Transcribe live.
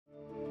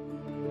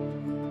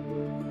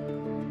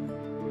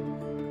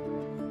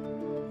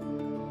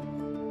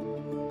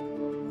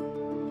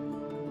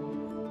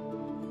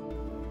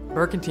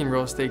Burkentine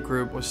Real Estate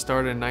Group was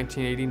started in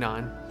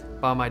 1989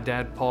 by my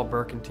dad, Paul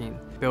Burkentine,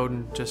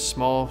 building just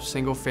small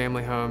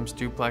single-family homes,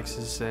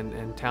 duplexes,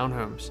 and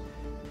townhomes.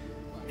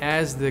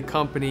 As the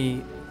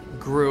company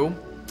grew,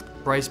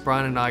 Bryce,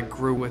 Brian, and I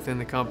grew within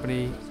the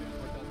company.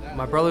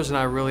 My brothers and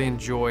I really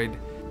enjoyed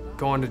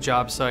going to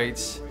job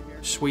sites,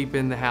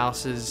 sweeping the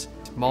houses,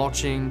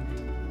 mulching.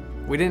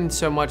 We didn't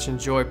so much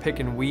enjoy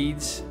picking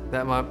weeds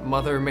that my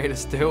mother made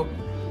us do,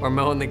 or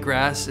mowing the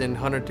grass in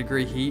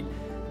 100-degree heat,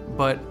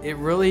 but it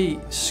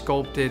really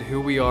sculpted who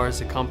we are as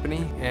a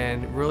company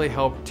and really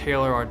helped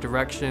tailor our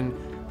direction,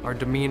 our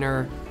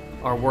demeanor,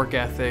 our work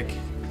ethic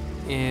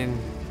in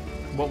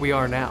what we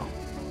are now.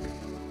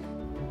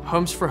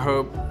 Homes for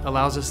Hope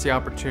allows us the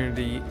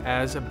opportunity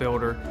as a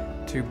builder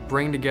to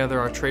bring together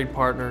our trade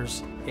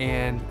partners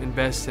and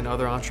invest in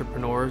other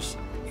entrepreneurs,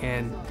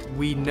 and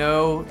we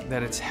know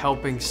that it's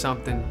helping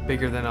something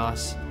bigger than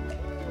us.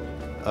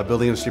 A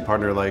building industry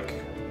partner like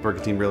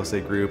Burkentine Real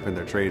Estate Group and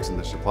their trades and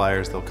their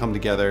suppliers, they'll come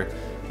together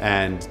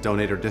and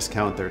donate or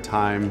discount their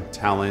time,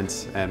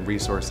 talent, and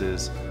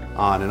resources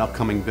on an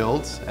upcoming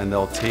build, and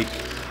they'll take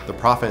the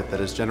profit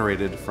that is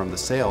generated from the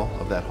sale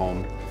of that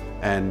home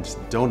and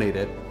donate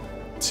it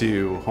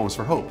to Homes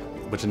for Hope,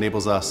 which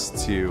enables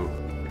us to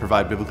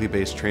provide biblically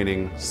based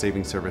training,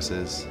 saving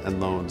services,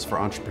 and loans for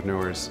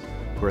entrepreneurs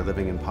who are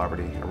living in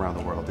poverty around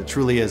the world. It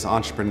truly is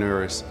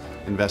entrepreneurs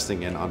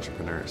investing in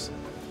entrepreneurs.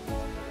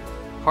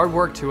 Hard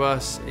work to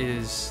us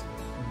is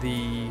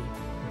the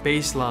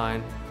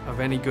baseline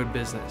of any good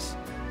business,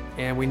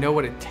 and we know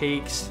what it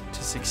takes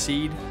to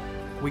succeed.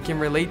 We can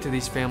relate to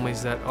these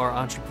families that are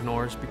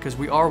entrepreneurs because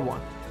we are one.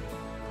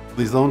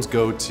 These loans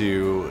go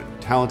to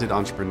talented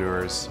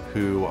entrepreneurs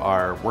who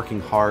are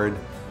working hard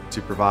to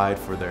provide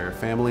for their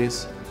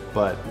families,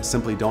 but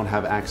simply don't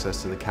have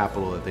access to the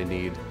capital that they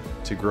need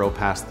to grow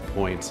past the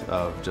point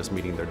of just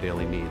meeting their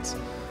daily needs.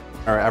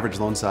 Our average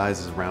loan size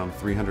is around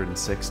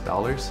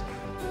 $306.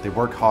 They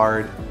work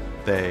hard,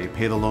 they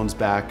pay the loans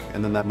back,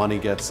 and then that money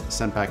gets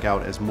sent back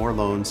out as more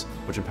loans,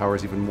 which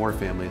empowers even more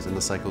families, and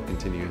the cycle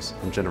continues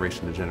from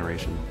generation to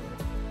generation.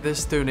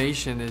 This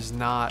donation is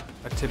not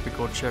a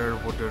typical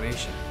charitable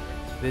donation.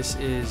 This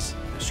is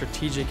a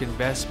strategic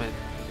investment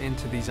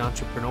into these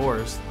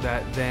entrepreneurs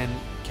that then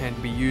can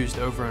be used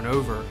over and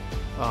over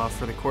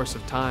for the course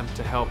of time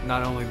to help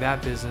not only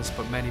that business,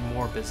 but many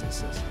more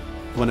businesses.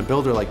 When a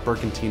builder like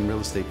Burkentine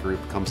Real Estate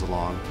Group comes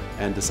along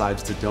and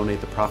decides to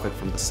donate the profit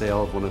from the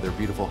sale of one of their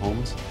beautiful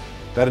homes,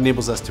 that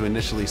enables us to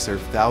initially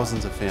serve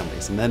thousands of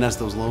families. And then as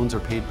those loans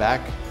are paid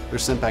back, they're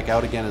sent back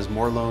out again as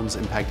more loans,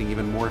 impacting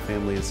even more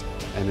families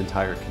and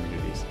entire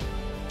communities.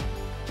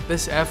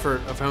 This effort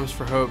of Homes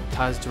for Hope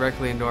ties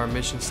directly into our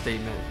mission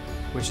statement,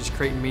 which is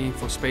creating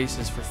meaningful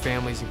spaces for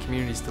families and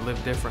communities to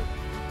live different.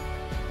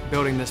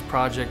 Building this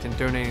project and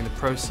donating the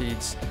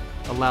proceeds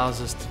allows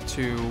us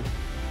to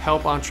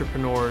help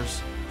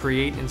entrepreneurs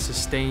create and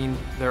sustain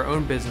their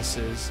own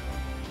businesses.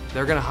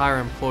 They're going to hire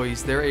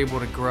employees, they're able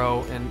to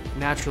grow and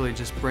naturally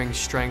just bring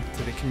strength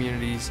to the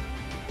communities.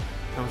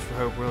 Homes for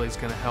Hope really is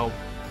going to help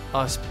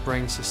us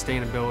bring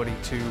sustainability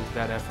to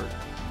that effort.